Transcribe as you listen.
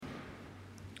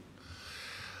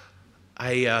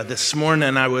This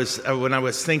morning when I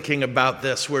was thinking about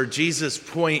this, where Jesus'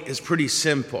 point is pretty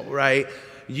simple, right?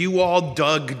 You all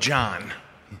dug John,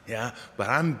 yeah, but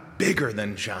I'm bigger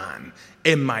than John,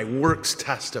 and my works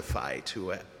testify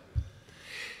to it.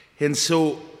 And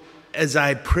so, as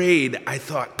I prayed, I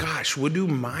thought, gosh, what do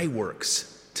my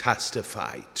works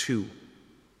testify to?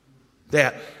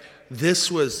 That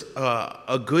this was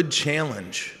a good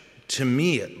challenge, to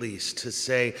me at least, to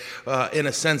say, in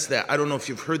a sense that, I don't know if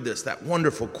you've heard this, that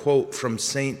wonderful quote from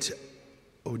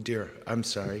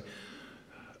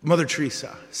Mother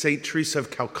Teresa, Saint Teresa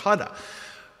of Calcutta,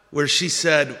 where she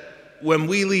said, when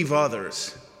we leave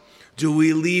others, do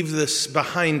we leave this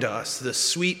behind us, the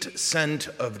sweet scent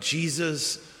of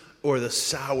Jesus or the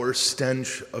sour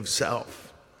stench of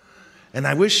self? And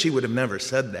I wish she would have never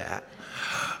said that.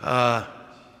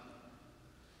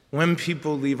 When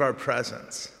people leave our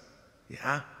presence,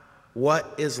 yeah,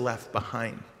 what is left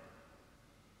behind?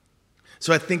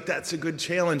 So I think that's a good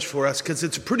challenge for us, because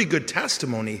it's a pretty good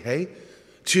testimony, hey?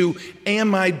 To,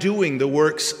 am I doing the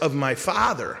works of my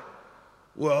Father?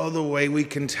 Well, the way we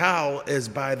can tell is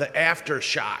by the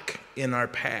aftershock in our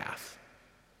path.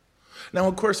 Now,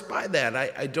 of course, by that,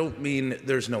 I don't mean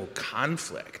there's no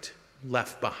conflict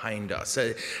left behind us.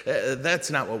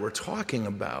 That's not what we're talking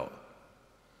about.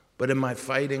 But am I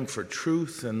fighting for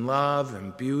truth and love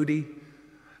and beauty?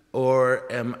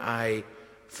 Or am I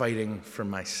fighting for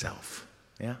myself?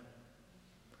 Yeah?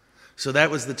 So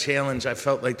that was the challenge I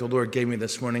felt like the Lord gave me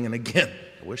this morning. And again,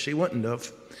 I wish he wouldn't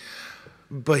have.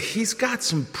 But he's got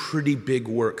some pretty big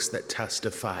works that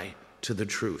testify to the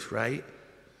truth, right?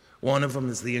 One of them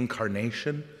is the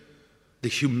incarnation, the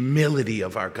humility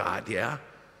of our God, yeah?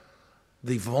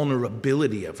 The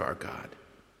vulnerability of our God.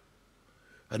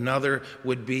 Another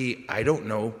would be,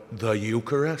 the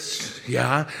Eucharist,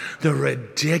 yeah? The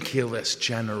ridiculous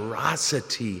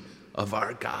generosity of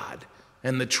our God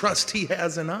and the trust he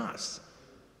has in us.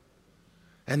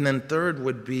 And then third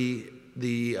would be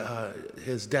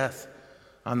his death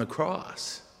on the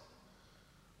cross,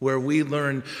 where we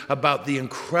learn about the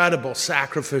incredible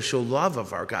sacrificial love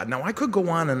of our God. Now, I could go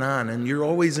on, and you're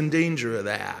always in danger of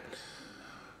that.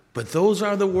 But those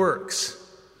are the works.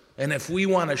 And if we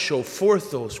want to show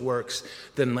forth those works,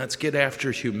 then let's get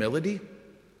after humility,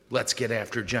 let's get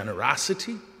after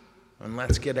generosity, and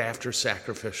let's get after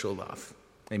sacrificial love.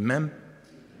 Amen?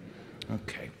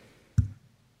 Okay.